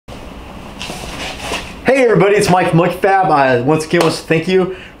Hey everybody, it's Mike from Monkey Fab. I once again want to thank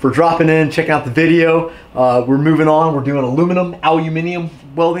you for dropping in, checking out the video. We're moving on. We're doing aluminum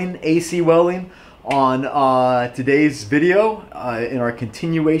welding, AC welding on today's video in our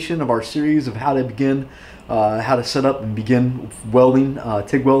continuation of our series of how to set up and begin welding,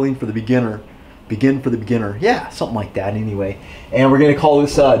 TIG welding for the beginner. Yeah, something like that anyway. And we're going to call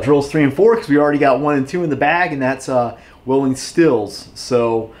this drills 3 and 4 because we already got 1 and 2 in the bag, and that's welding stills.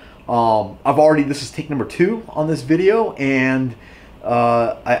 So this is take number 2 on this video, and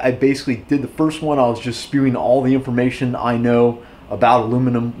I basically did the first one. I was just spewing all the information I know about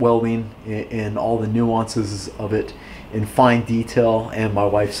aluminum welding and all the nuances of it in fine detail, and my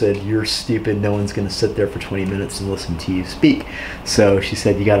wife said, "You're stupid, no one's going to sit there for 20 minutes and listen to you speak." So she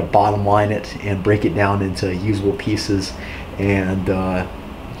said you got to bottom line it and break it down into usable pieces, and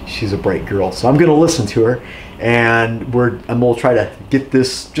she's a bright girl, so I'm going to listen to her, and we'll try to get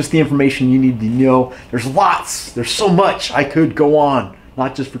this, just the information you need to know. There's so much I could go on,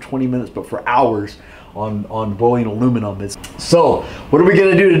 not just for 20 minutes but for hours on welding aluminum. So what are we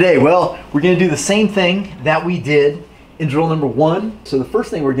going to do today? Well, we're going to do the same thing that we did in drill number 1. So the first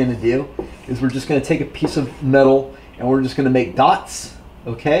thing we're going to do is we're just going to take a piece of metal and we're just going to make dots,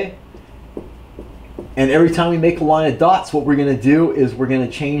 okay? And every time we make a line of dots, what we're going to do is we're going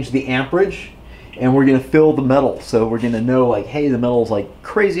to change the amperage and we're going to fill the metal. So we're going to know, like, hey, the metal's like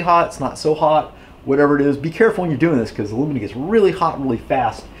crazy hot, it's not so hot, whatever it is. Be careful when you're doing this because aluminum gets really hot really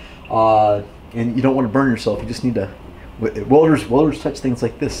fast, and you don't want to burn yourself. You just need to, welders touch things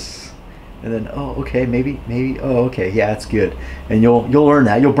like this. And then, oh, okay, maybe, oh, okay, yeah, it's good. And you'll learn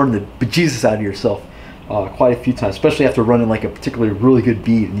that. You'll burn the bejesus out of yourself quite a few times, especially after running like a particularly really good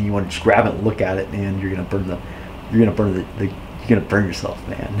bead, and you want to just grab it and look at it, and you're gonna burn yourself,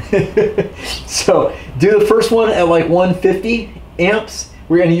 man. So do the first one at like 150 amps.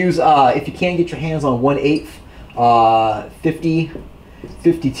 We're gonna use, if you can get your hands on 1/8,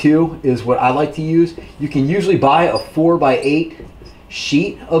 52 is what I like to use. You can usually buy a 4x8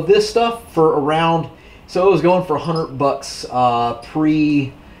 sheet of this stuff for around, so it was going for $100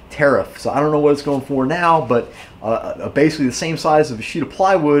 pre-tariff. So I don't know what it's going for now, but basically the same size of a sheet of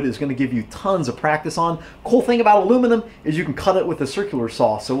plywood is going to give you tons of practice on. Cool thing about aluminum is you can cut it with a circular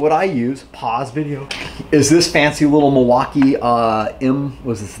saw. So what I use, pause video, is this fancy little Milwaukee the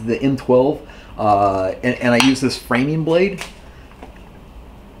M12, and I use this framing blade.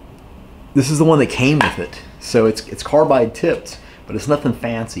 This is the one that came with it. So it's carbide tipped, but it's nothing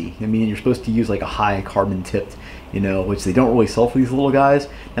fancy. I mean, you're supposed to use like a high carbon tipped, you know, which they don't really sell for these little guys.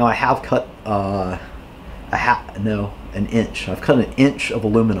 Now I have cut an inch. I've cut an inch of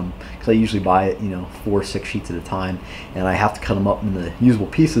aluminum because I usually buy it, you know, 4 or 6 sheets at a time, and I have to cut them up into usable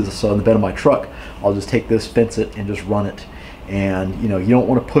pieces. So in the bed of my truck, I'll just take this, fence it, and just run it. And you know, you don't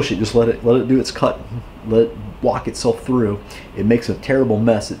want to push it. Just let it do its cut. Let it walk itself through. It makes a terrible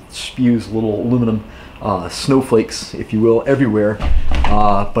mess. It spews little aluminum snowflakes, if you will, everywhere,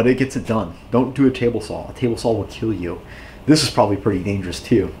 but it gets it done. Don't do a table saw. A table saw will kill you. This is probably pretty dangerous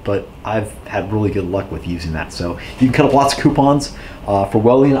too, but I've had really good luck with using that. So you can cut up lots of coupons. For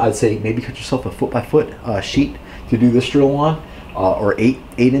welding, I'd say maybe cut yourself a 4x4 sheet to do this drill on, or 8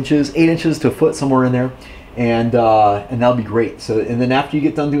 inches to a foot, somewhere in there, and that'll be great. So, and then after you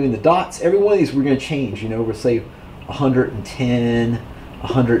get done doing the dots, every one of these we're going to change. You know, we'll say 110,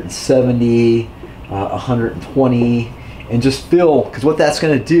 170. 120, and just fill, because what that's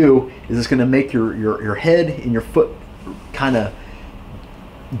going to do is it's going to make your head and your foot kind of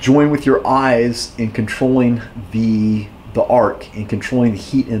join with your eyes in controlling the arc and controlling the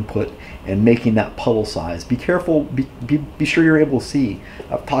heat input and making that puddle size. Be careful, be sure you're able to see.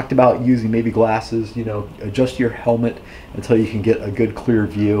 I've talked about using maybe glasses, you know, adjust your helmet until you can get a good clear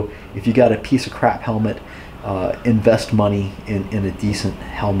view. If you got a piece of crap helmet, invest money in a decent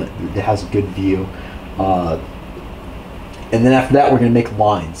helmet that has a good view, and then after that we're going to make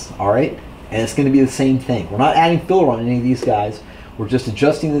lines. All right, and it's going to be the same thing. We're not adding filler on any of these guys. We're just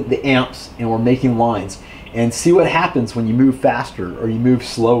adjusting the amps, and we're making lines, and see what happens when you move faster or you move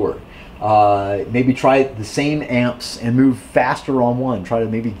slower. Maybe try the same amps and move faster on one. Try to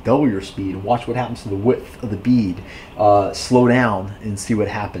maybe double your speed and watch what happens to the width of the bead. Slow down and see what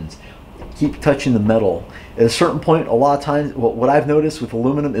happens. Keep touching the metal. At a certain point, a lot of times, what I've noticed with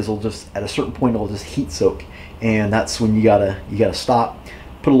aluminum is at a certain point it'll just heat soak, and that's when you gotta stop,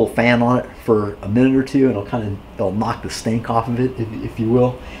 put a little fan on it for a minute or two, and it'll knock the stink off of it, if you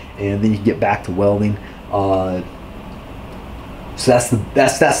will, and then you can get back to welding. So that's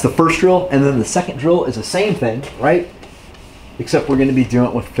the first drill, and then the second drill is the same thing, right? Except we're going to be doing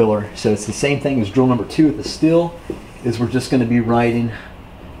it with filler. So it's the same thing as drill number 2 with the steel. Is we're just going to be writing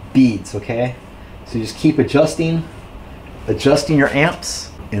beads, okay? So you just keep adjusting your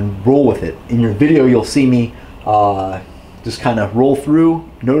amps and roll with it. In your video, you'll see me just kind of roll through.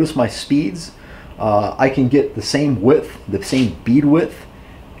 Notice my speeds. I can get the same width, the same bead width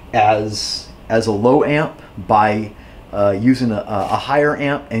as a low amp by using a higher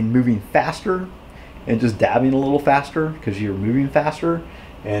amp and moving faster and just dabbing a little faster because you're moving faster.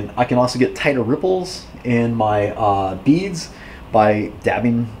 And I can also get tighter ripples in my beads by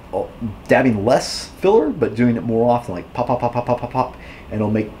dabbing less filler, but doing it more often, like pop, pop, pop, pop, pop, pop, pop, and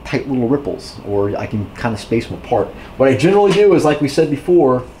it'll make tight little ripples, or I can kind of space them apart. What I generally do is, like we said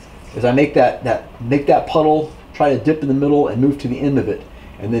before, is I make that puddle, try to dip in the middle and move to the end of it,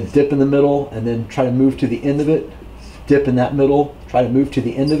 and then dip in the middle and then try to move to the end of it, dip in that middle, try to move to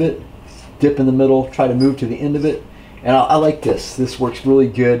the end of it, dip in the middle, try to move to the end of it. And I like this. This works really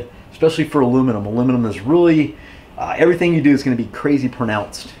good, especially for aluminum. Aluminum is really, everything you do is going to be crazy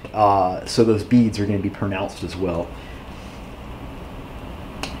pronounced. So those beads are going to be pronounced as well.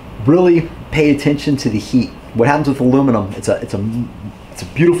 Really pay attention to the heat. What happens with aluminum, it's a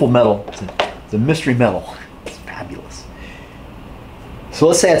beautiful metal. It's a mystery metal. It's fabulous. So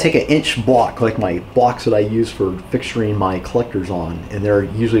let's say I take an inch block, like my blocks that I use for fixturing my collectors on, and they're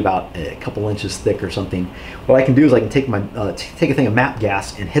usually about a couple inches thick or something. What I can do is I can take my take a thing of MAP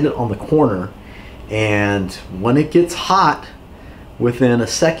gas and hit it on the corner, and when it gets hot, within a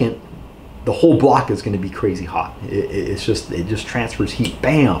second, the whole block is going to be crazy hot. It just transfers heat.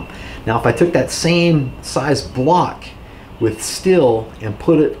 Bam! Now if I took that same size block with steel and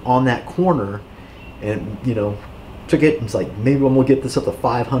put it on that corner, and took it, it's like, maybe I'm gonna get this up to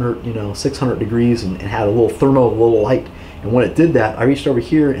 500, 600 degrees, and had a little light. And when it did that, I reached over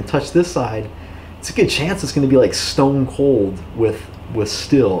here and touched this side. It's a good chance it's gonna be like stone cold with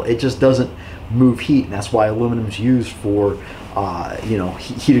steel. It just doesn't move heat, and that's why aluminum is used for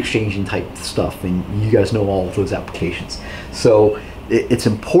heat exchanging type stuff, and you guys know all of those applications. So it's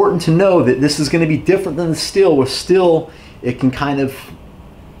important to know that this is going to be different than the steel. With steel, it can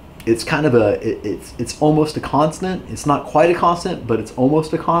it's almost a constant. It's not quite a constant, but it's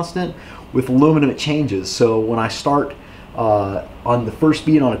almost a constant. With aluminum, it changes. So when I start on the first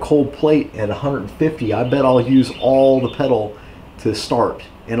bead on a cold plate at 150, I bet I'll use all the pedal to start.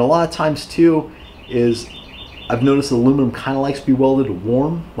 And a lot of times too is, I've noticed the aluminum kind of likes to be welded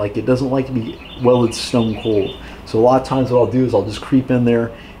warm. Like, it doesn't like to be welded stone cold. So a lot of times what I'll do is I'll just creep in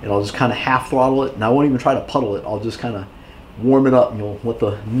there and I'll just kind of half throttle it, and I won't even try to puddle it. I'll just kind of warm it up, and you'll let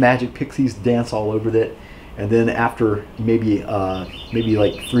the magic pixies dance all over it. And then after maybe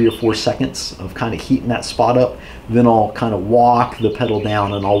like 3 or 4 seconds of kind of heating that spot up, then I'll kind of walk the pedal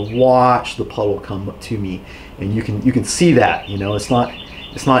down and I'll watch the puddle come up to me, and you can see that,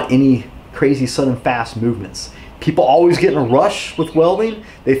 it's not any crazy sudden fast movements. People always get in a rush with welding.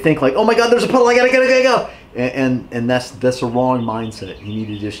 They think like, oh my God, there's a puddle, I gotta go. And that's a wrong mindset. You need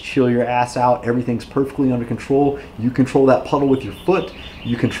to just chill your ass out. Everything's perfectly under control. You control that puddle with your foot.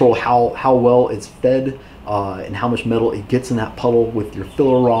 You control how well it's fed and how much metal it gets in that puddle with your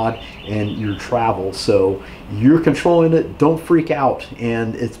filler rod and your travel. So you're controlling it. Don't freak out.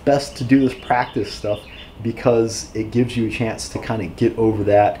 And it's best to do this practice stuff because it gives you a chance to kind of get over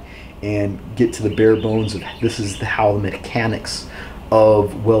that and get to the bare bones of this is how the mechanics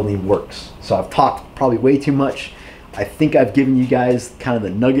of welding works. So I've talked probably way too much. I think I've given you guys kind of the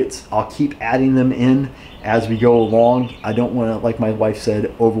nuggets. I'll keep adding them in as we go along. I don't want to, like my wife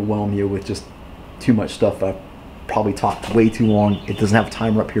said, overwhelm you with just too much stuff. I've probably talked way too long. It doesn't have a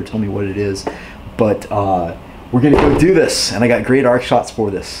timer up here tell me what it is, but we're gonna go do this, and I got great arc shots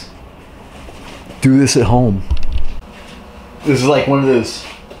for this. Do this at home. This is like one of those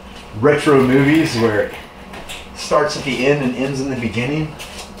retro movies where it starts at the end and ends in the beginning.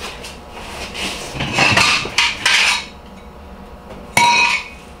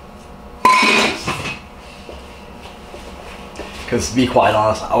 Because to be quite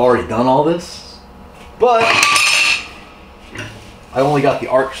honest, I've already done all this, but I only got the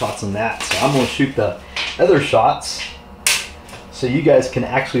arc shots in that, so I'm going to shoot the other shots so you guys can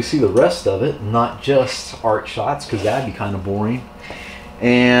actually see the rest of it, not just arc shots, because that'd be kind of boring.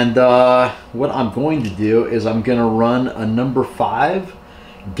 And what I'm going to do is I'm going to run a number 5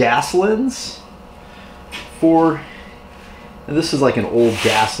 gas lens for, and this is like an old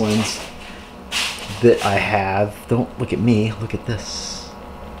gas lens that I have. Don't look at me, look at this.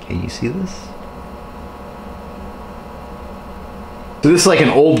 Can you see this? So this is like an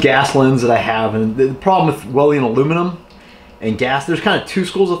old gas lens that I have, and the problem with welding aluminum and gas, there's kind of 2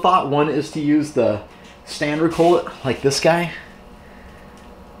 schools of thought. One is to use the standard collet like this guy,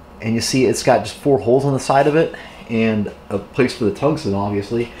 and you see it's got just 4 holes on the side of it and a place for the tungsten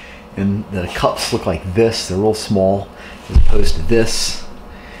obviously. and the cups look like this. They're real small as opposed to this.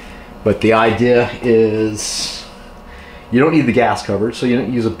 But the idea is you don't need the gas coverage, so you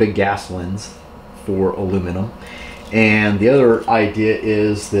don't use a big gas lens for aluminum. And the other idea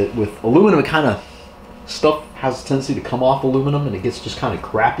is that with aluminum, it kind of stuff has a tendency to come off aluminum and it gets just kind of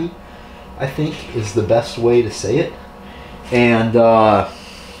crappy, I think is the best way to say it. And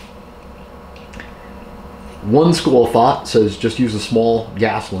one school of thought says just use a small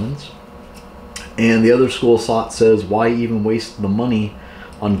gas lens, and the other school of thought says why even waste the money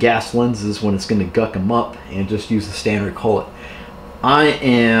on gas lenses when it's going to guck them up, and just use the standard collet. I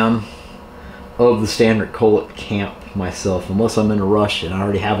am of the standard collet camp myself, unless I'm in a rush and I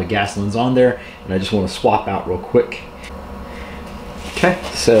already have a gas lens on there and I just want to swap out real quick. Okay,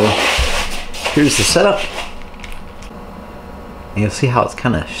 so here's the setup. And you'll see how it's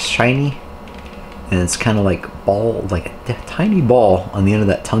kind of shiny, and it's kind of like ball, like a tiny ball on the end of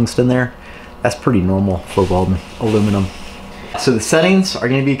that tungsten there. That's pretty normal for welding aluminum. So the settings are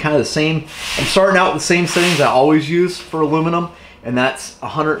going to be kind of the same. I'm starting out with the same settings I always use for aluminum, and that's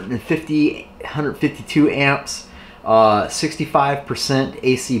 152 amps, 65%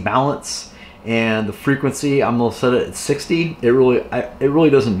 AC balance, and the frequency I'm going to set it at 60. It really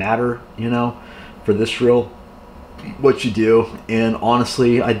doesn't matter, you know, for this drill what you do, and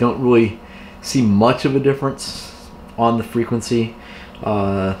honestly I don't really see much of a difference on the frequency.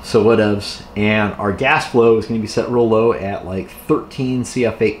 So whatevs. And our gas flow is going to be set real low at like 13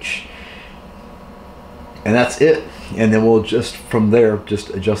 CFH, and that's it. And then we'll just from there just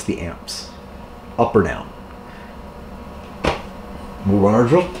adjust the amps up or down. We'll run our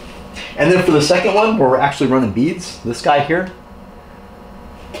drill. And then for the second one where we're actually running beads, this guy here,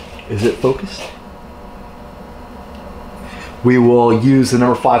 is it focused? We will use the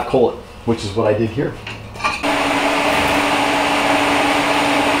number 5 collet, which is what I did here.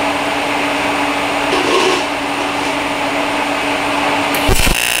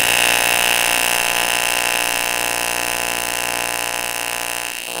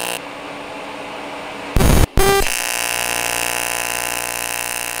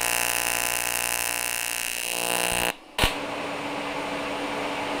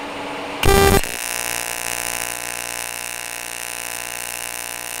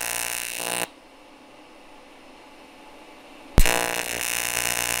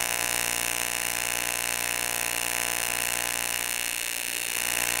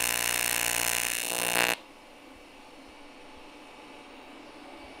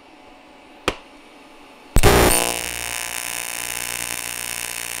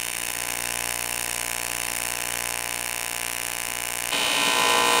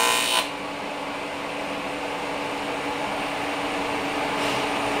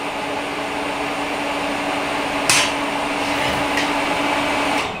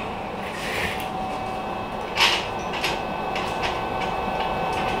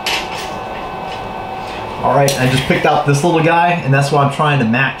 All right, I just picked out this little guy, and that's what I'm trying to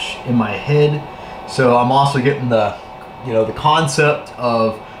match in my head. So I'm also getting the, you know, the concept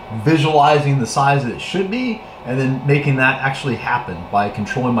of visualizing the size that it should be, and then making that actually happen by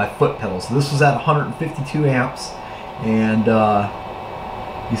controlling my foot pedal. So this was at 152 amps, and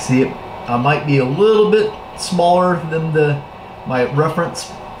you see it. I might be a little bit smaller than my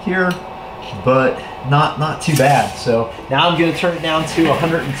reference here, but not too bad. So now I'm going to turn it down to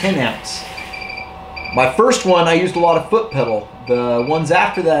 110 amps. My first one, I used a lot of foot pedal. The ones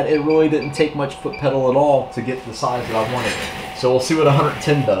after that, it really didn't take much foot pedal at all to get the size that I wanted. So we'll see what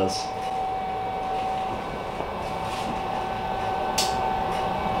 110 does.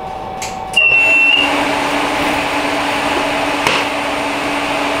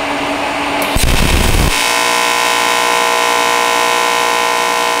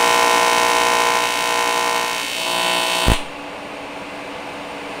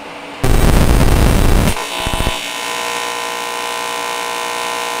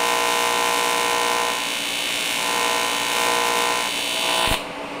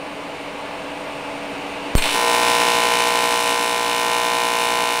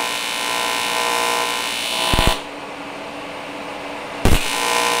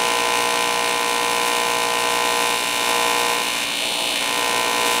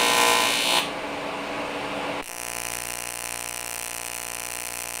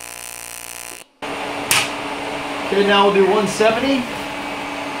 Okay, now we'll do 170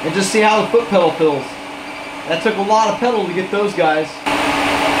 and just see how the foot pedal feels. That took a lot of pedal to get those guys.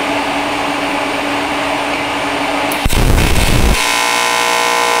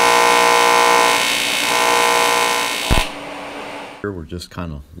 Here we're just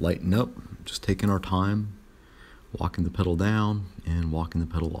kind of lighting up, just taking our time walking the pedal down and walking the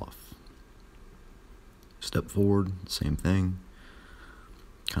pedal off. Step forward, same thing.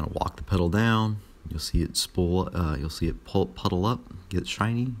 Kind of walk the pedal down. You'll see it puddle up, get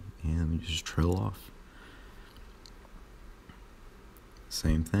shiny, and you just trail off.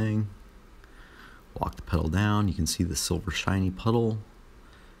 Same thing. Walk the pedal down. You can see the silver shiny puddle,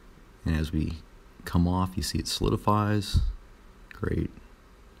 and as we come off, you see it solidifies. Great.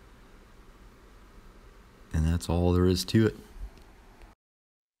 And that's all there is to it.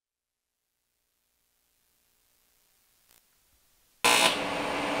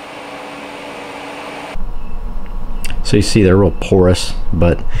 So you see they're real porous,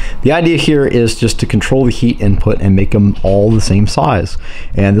 but the idea here is just to control the heat input and make them all the same size.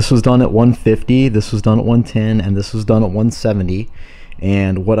 And this was done at 150, this was done at 110, and this was done at 170.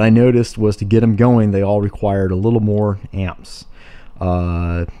 And what I noticed was to get them going, they all required a little more amps. You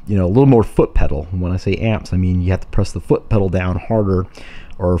know, a little more foot pedal. When I say amps, I mean you have to press the foot pedal down harder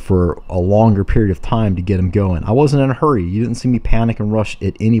or for a longer period of time to get them going. I wasn't in a hurry. You didn't see me panic and rush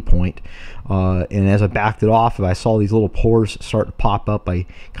at any point. And as I backed it off, if I saw these little pores start to pop up, I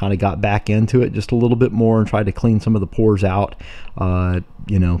kind of got back into it just a little bit more and tried to clean some of the pores out.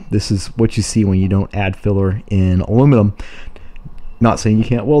 You know, this is what you see when you don't add filler in aluminum. Not saying you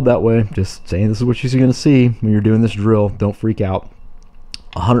can't weld that way, just saying this is what you're going to see when you're doing this drill. Don't freak out.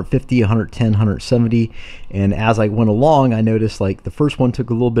 150, 110, 170, and as I went along, I noticed like the first one took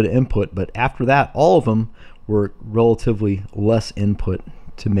a little bit of input, but after that, all of them were relatively less input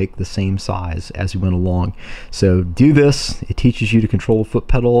to make the same size as we went along. So do this. It teaches you to control the foot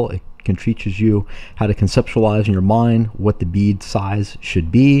pedal. It teaches you how to conceptualize in your mind what the bead size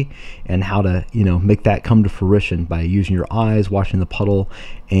should be and how to, you know, make that come to fruition by using your eyes, watching the puddle,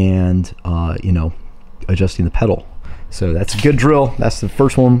 and you know, adjusting the pedal. So that's a good drill. That's the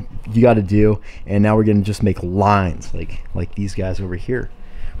first one you got to do. And now we're going to just make lines like these guys over here.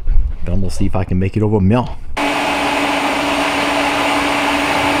 Then we'll see if I can make it over a mill.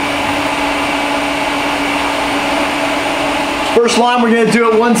 First line we're going to do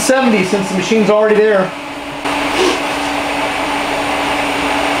at 170 since the machine's already there.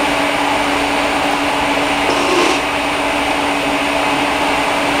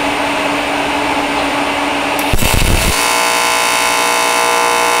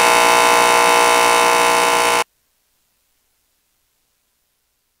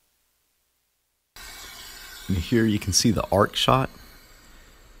 And here you can see the arc shot,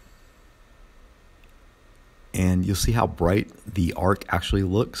 and you'll see how bright the arc actually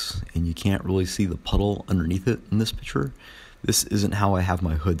looks, and you can't really see the puddle underneath it in this picture. This isn't how I have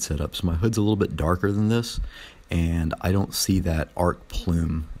my hood set up, so my hood's a little bit darker than this, and I don't see that arc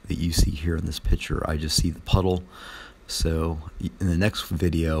plume that you see here in this picture. I just see the puddle. So in the next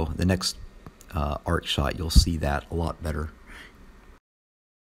video, the next arc shot, you'll see that a lot better.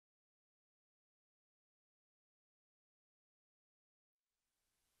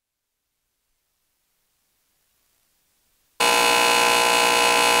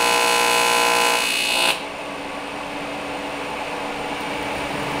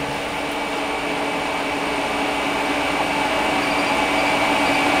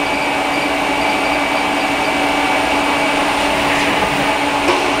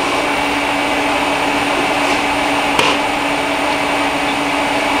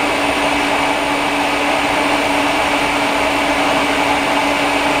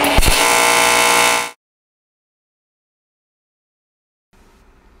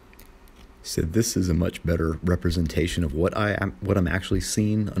 So this is a much better representation of what I'm actually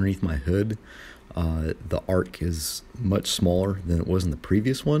seeing underneath my hood. The arc is much smaller than it was in the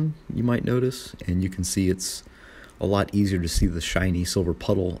previous one, you might notice, and you can see it's a lot easier to see the shiny silver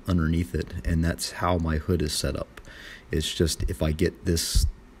puddle underneath it, and that's how my hood is set up. It's just if I get this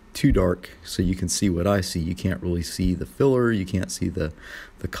too dark so you can see what I see, you can't really see the filler, you can't see the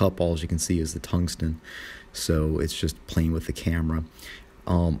cup, all you can see is the tungsten. So it's just playing with the camera.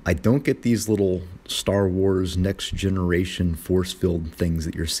 I don't get these little Star Wars next generation force field things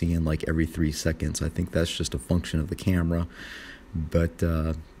that you're seeing like every 3 seconds. I think that's just a function of the camera. But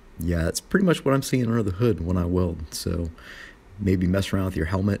yeah, it's pretty much what I'm seeing under the hood when I weld. So maybe mess around with your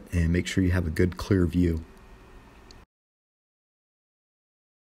helmet and make sure you have a good clear view.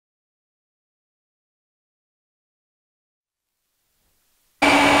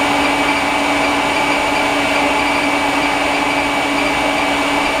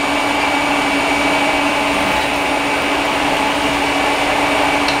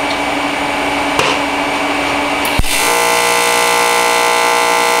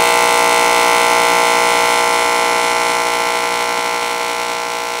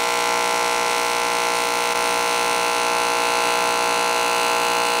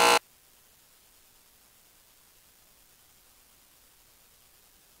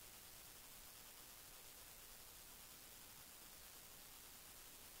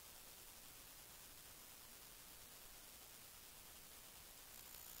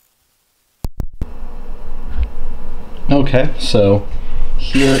 Okay, so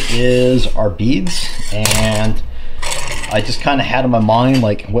here is our beads, and I just kind of had in my mind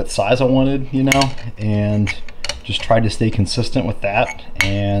like what size I wanted, you know, and just tried to stay consistent with that.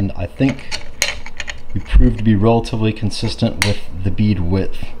 And I think we proved to be relatively consistent with the bead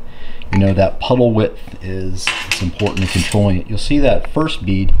width. You know, that puddle width is important in controlling it. You'll see that first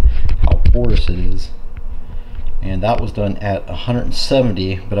bead, how porous it is. And that was done at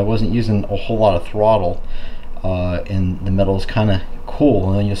 170, but I wasn't using a whole lot of throttle. And the metal is kind of cool.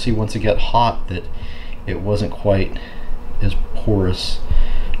 And then you'll see once it got hot that it wasn't quite as porous.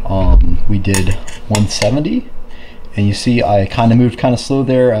 We did 170. And you see I kind of moved kind of slow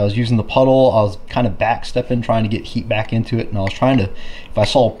there. I was using the puddle. I was kind of backstepping, trying to get heat back into it. And I was trying to, if I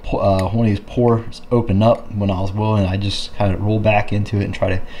saw one of these pores open up when I was welding, I just kind of roll back into it and try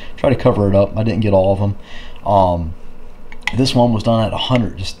to cover it up. I didn't get all of them. This one was done at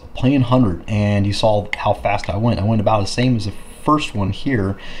 100, just plain 100. And you saw how fast I went. I went about the same as the first one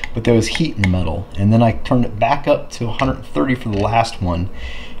here, but there was heat in the metal. And then I turned it back up to 130 for the last one.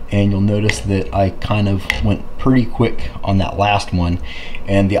 And you'll notice that I kind of went pretty quick on that last one.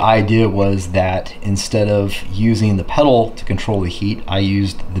 And the idea was that instead of using the pedal to control the heat, I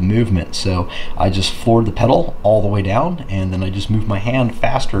used the movement. So I just floored the pedal all the way down, and then I just moved my hand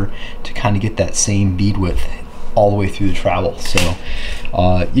faster to kind of get that same bead width all the way through the travel. So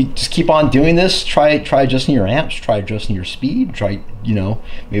you just keep on doing this. Try adjusting your amps, try adjusting your speed, try, you know,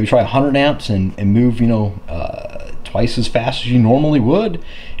 maybe try 100 amps and move, you know, twice as fast as you normally would,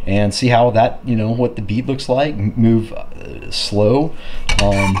 and see how that, you know, what the bead looks like. Move slow,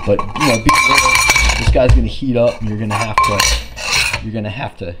 but you know, this guy's going to heat up, and you're going to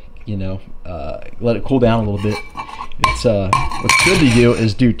have to, you know, let it cool down a little bit. It's what's good to do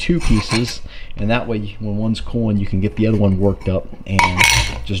is do two pieces, and that way when one's cooling, you can get the other one worked up and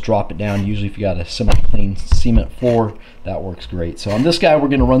just drop it down. Usually if you got a semi-plain cement floor, that works great. So on this guy, we're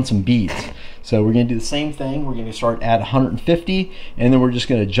going to run some beads. So we're going to do the same thing. We're going to start at 150, and then we're just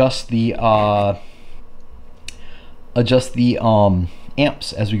going to adjust the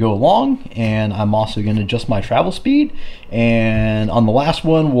amps as we go along. And I'm also going to adjust my travel speed. And on the last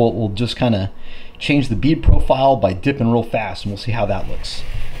one, we'll just kind of change the bead profile by dipping real fast, and we'll see how that looks.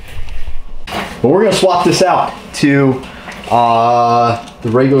 But we're going to swap this out to the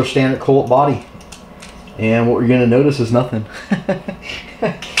regular standard collet body. And what you're going to notice is nothing.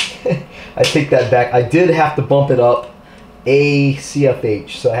 I take that back. I did have to bump it up a CFH,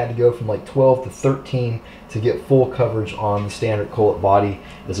 so I had to go from like 12 to 13 to get full coverage on the standard collet body,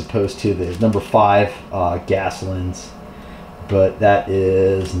 as opposed to the number 5 gasolines. But that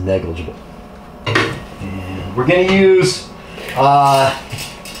is negligible. And we're going to use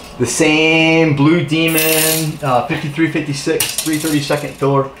the same Blue Demon 5356 332nd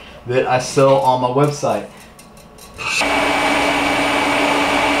filler that I sell on my website.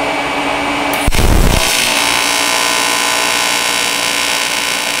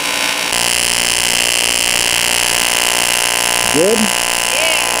 Good?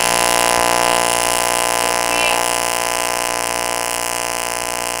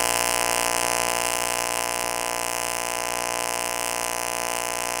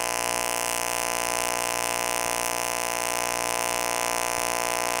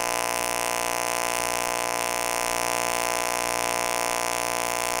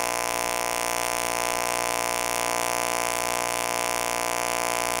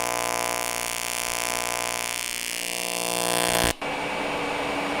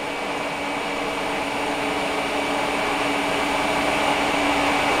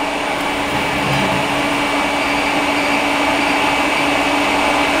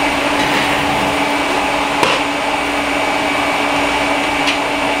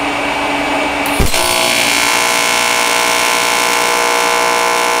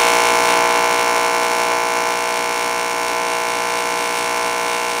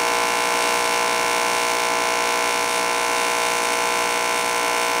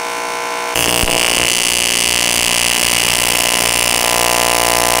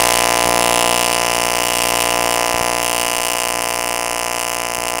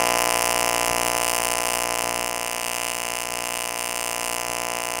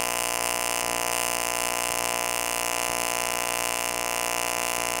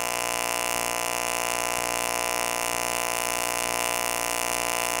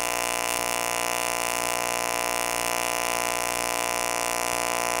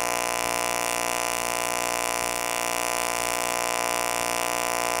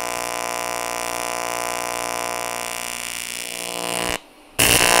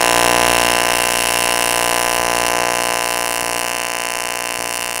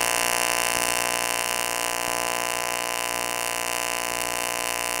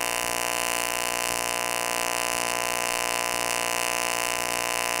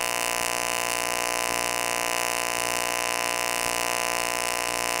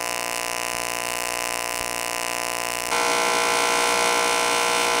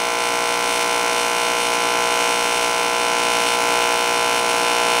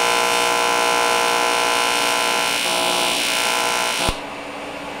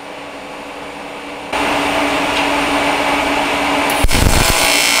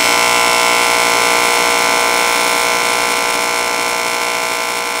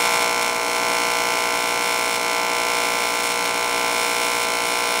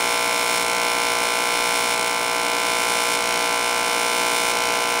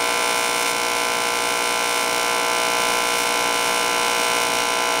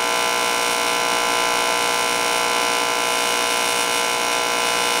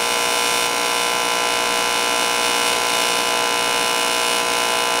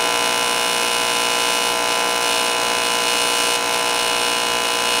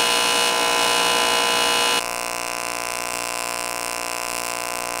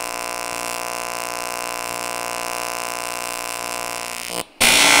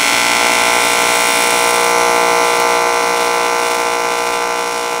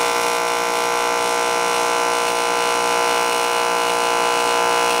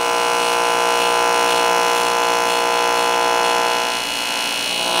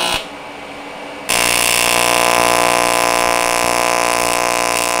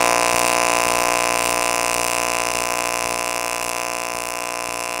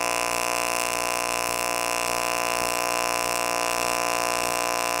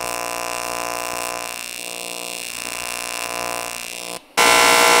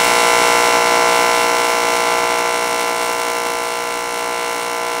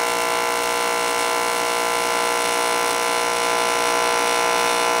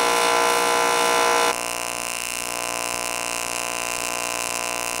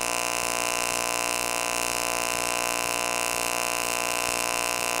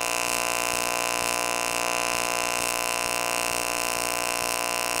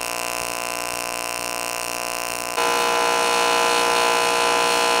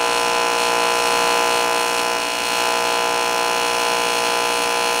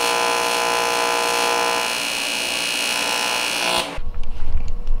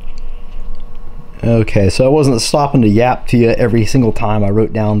 Okay, so I wasn't stopping to yap to you every single time. I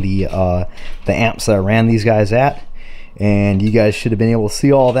wrote down the amps that I ran these guys at, and you guys should have been able to see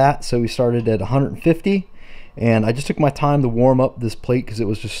all that. So we started at 150, and I just took my time to warm up this plate because it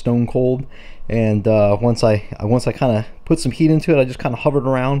was just stone cold. And once I kind of put some heat into it, I just kind of hovered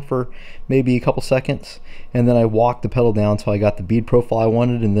around for maybe a couple seconds, and then I walked the pedal down until I got the bead profile I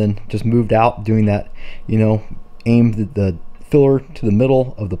wanted, and then just moved out doing that, you know, aimed the filler to the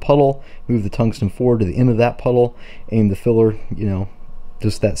middle of the puddle, move the tungsten forward to the end of that puddle, aim the filler, you know,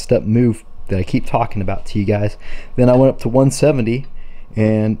 just that step move that I keep talking about to you guys. Then I went up to 170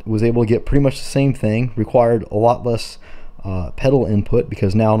 and was able to get pretty much the same thing. Required a lot less pedal input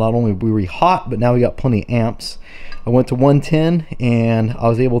because now not only were we hot, but now we got plenty of amps. I went to 110 and I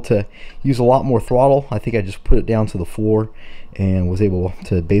was able to use a lot more throttle. I think I just put it down to the floor and was able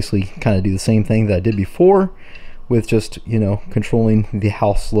to basically kind of do the same thing that I did before, with just, you know, controlling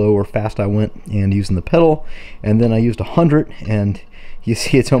how slow or fast I went and using the pedal. And then I used 100, and you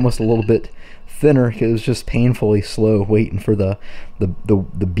see it's almost a little bit thinner. It was just painfully slow waiting for the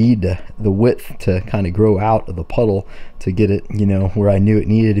bead, the width to kind of grow out of the puddle to get it, you know, where I knew it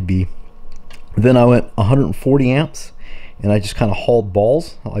needed to be. Then I went 140 amps, and I just kind of hauled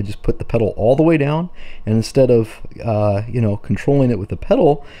balls. I just put the pedal all the way down, and instead of you know, controlling it with the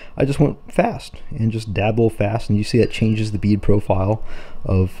pedal, I just went fast and just dabbed a little fast, and you see that changes the bead profile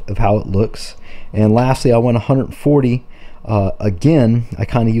of how it looks. And lastly, I went 140. Again, I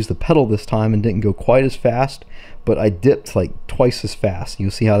kind of used the pedal this time and didn't go quite as fast, but I dipped like twice as fast. You'll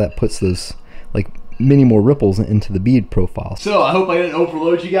see how that puts those like many more ripples into the bead profile. So I hope I didn't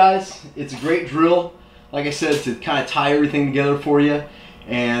overload you guys. It's a great drill, like I said, to kind of tie everything together for you.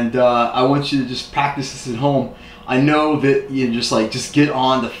 And I want you to just practice this at home. I know that you just get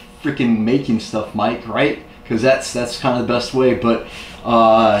on to freaking making stuff, Mike, right? Because that's kind of the best way, but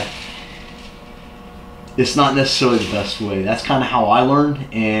it's not necessarily the best way. That's kind of how I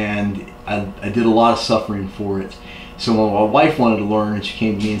learned, and I did a lot of suffering for it. So when my wife wanted to learn and she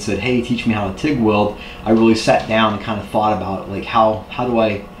came to me and said, hey, teach me how to TIG weld, I really sat down and kind of thought about, like, how do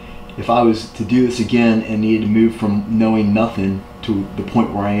I, if I was to do this again and needed to move from knowing nothing to the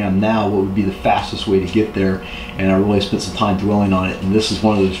point where I am now, what would be the fastest way to get there? And I really spent some time dwelling on it. And this is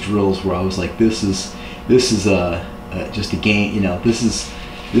one of those drills where I was like, this is just a game, you know, this is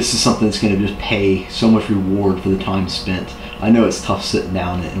something that's going to just pay so much reward for the time spent. I know it's tough sitting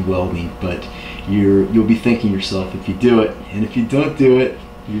down and welding, but you'll be thinking yourself if you do it, and if you don't do it,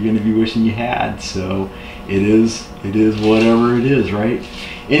 you're going to be wishing you had. So it is whatever it is, right?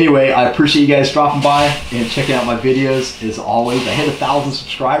 Anyway, I appreciate you guys dropping by and checking out my videos. As always, I hit 1,000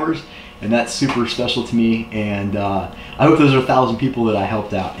 subscribers, and that's super special to me. And I hope those are 1,000 people that I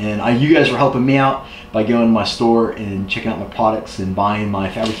helped out. And you guys are helping me out by going to my store and checking out my products and buying my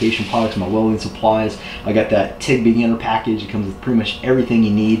fabrication products, my welding supplies. I got that TIG beginner package. It comes with pretty much everything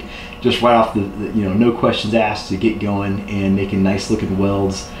you need, just right off the you know, no questions asked to get going and making nice looking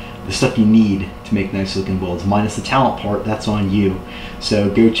welds. The stuff you need to make nice looking welds, minus the talent part, that's on you. So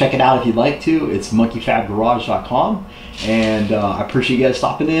go check it out if you'd like to. It's monkeyfabgarage.com, and I appreciate you guys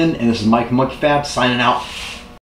stopping in. And this is Mike from Monkey Fab signing out.